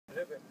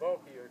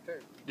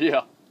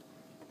Yeah.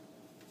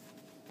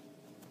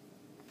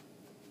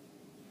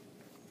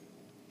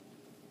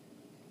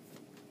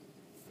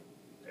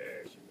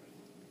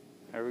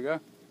 There we go.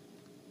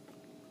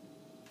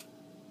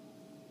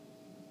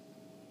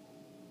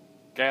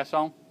 Gas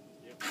on?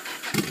 Yep.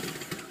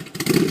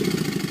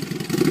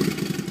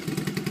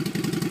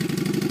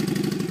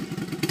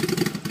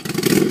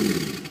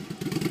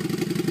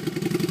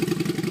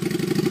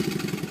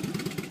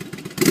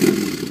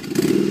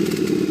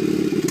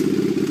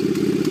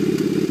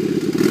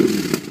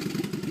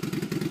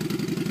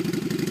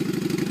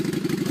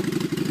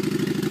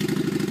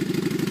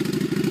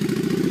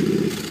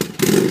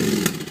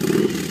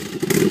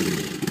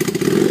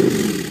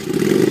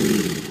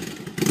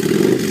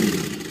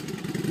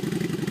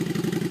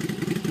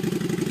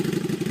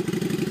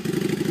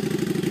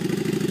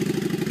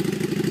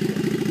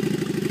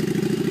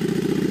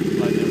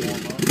 Let it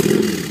warm up.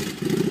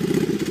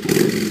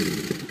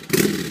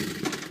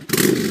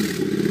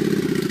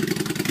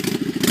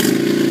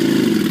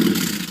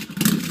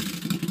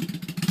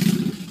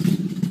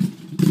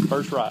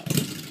 First ride.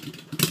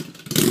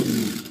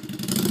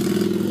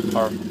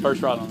 Or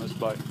first ride on this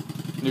bike.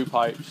 New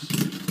pipes.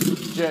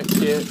 Jet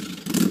kit.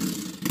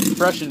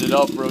 Freshened it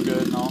up real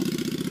good and all.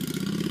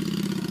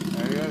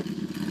 There you go.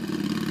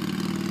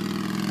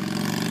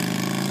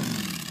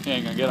 You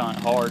ain't gonna get on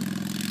it hard.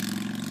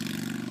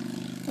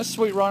 That's a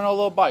sweet running old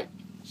little bike.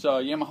 It's a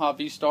Yamaha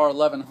V-Star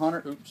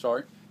 1100. Oops,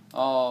 sorry.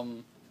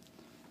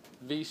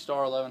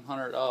 V-Star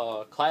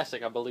 1100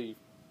 Classic, I believe.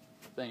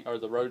 Or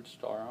the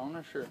Roadstar. I'm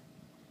not sure.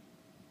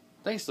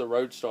 I think it's the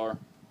Roadstar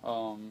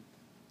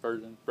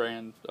version,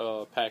 brand,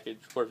 package,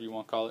 whatever you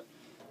want to call it.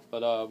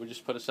 But we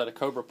just put a set of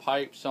Cobra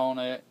pipes on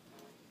it.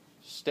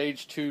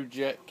 Stage 2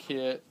 jet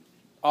kit.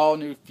 All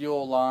new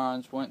fuel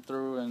lines. Went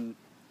through and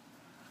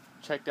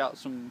checked out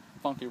some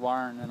funky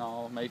wiring and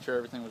all. Made sure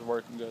everything was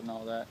working good and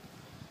all that.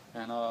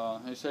 And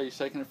they say he's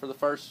taking it for the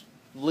first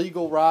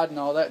legal ride and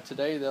all that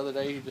today. The other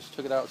day he just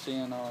took it out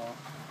seeing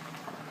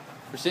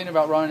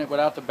about running it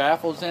without the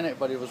baffles in it,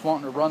 but he was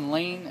wanting to run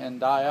lean and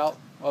die out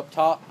up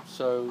top,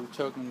 so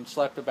took and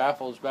slapped the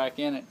baffles back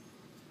in it,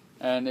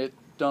 and it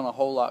done a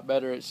whole lot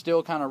better. It's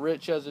still kind of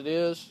rich as it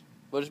is,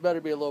 but it's better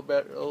to be a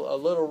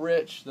little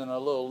rich than a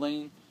little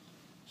lean.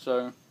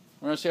 So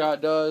we're gonna see how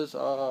it does.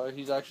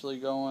 He's actually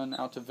going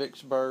out to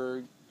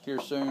Vicksburg here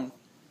soon.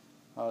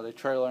 They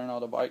trailering all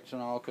the bikes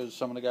and all, because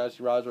some of the guys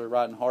he rides are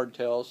riding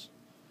hardtails.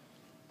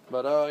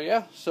 But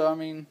yeah, so I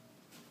mean,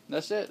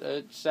 that's it.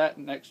 It sat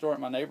next door at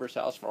my neighbor's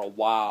house for a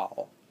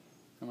while.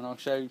 And when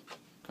Chey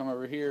come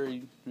over here,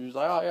 he was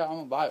like, "Oh yeah, I'm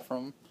gonna buy it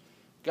from him."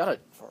 Got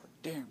it for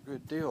a damn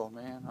good deal,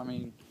 man. I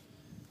mean,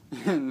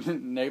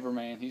 neighbor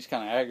man, he's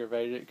kind of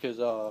aggravated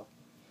because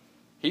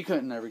he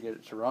couldn't never get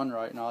it to run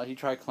right and all. He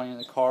tried cleaning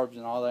the carbs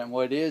and all that. And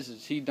what it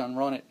is he done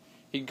run it.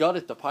 He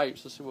gutted the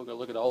pipes. Let's see. We'll go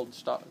look at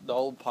the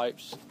old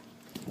pipes.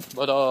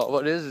 But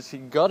what it is he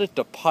gutted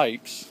the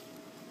pipes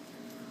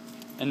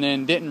and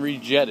then didn't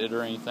rejet it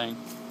or anything.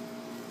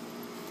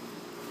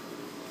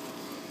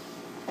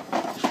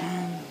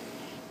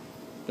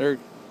 They're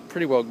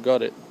pretty well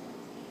gutted.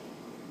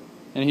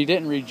 And he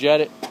didn't rejet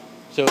it,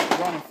 so it was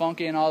running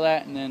funky and all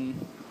that, and then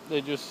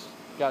they just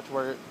got to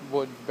where it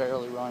would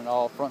barely run at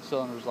all. Front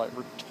cylinder was like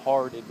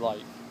retarded,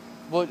 like,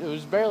 well, it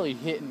was barely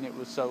hitting, it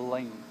was so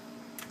lean.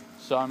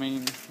 So I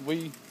mean,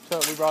 we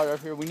brought it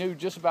up here. We knew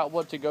just about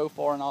what to go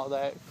for and all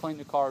that. Cleaned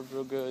the carbs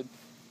real good.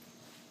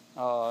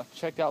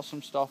 Checked out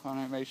some stuff on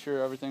it, made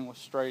sure everything was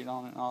straight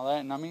on it and all that.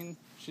 And I mean,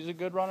 she's a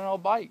good running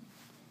old bike.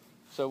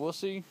 So we'll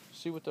see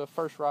what the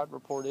first ride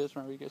report is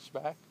when he gets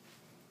back.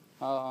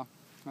 I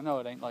know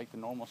it ain't like the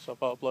normal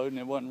stuff uploading.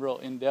 It wasn't real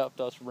in-depth,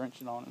 us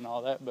wrenching on it and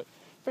all that, but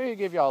I figured I'd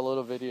give y'all a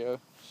little video.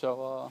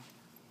 So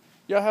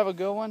y'all have a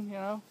good one, you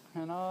know,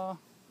 and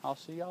I'll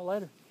see y'all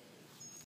later.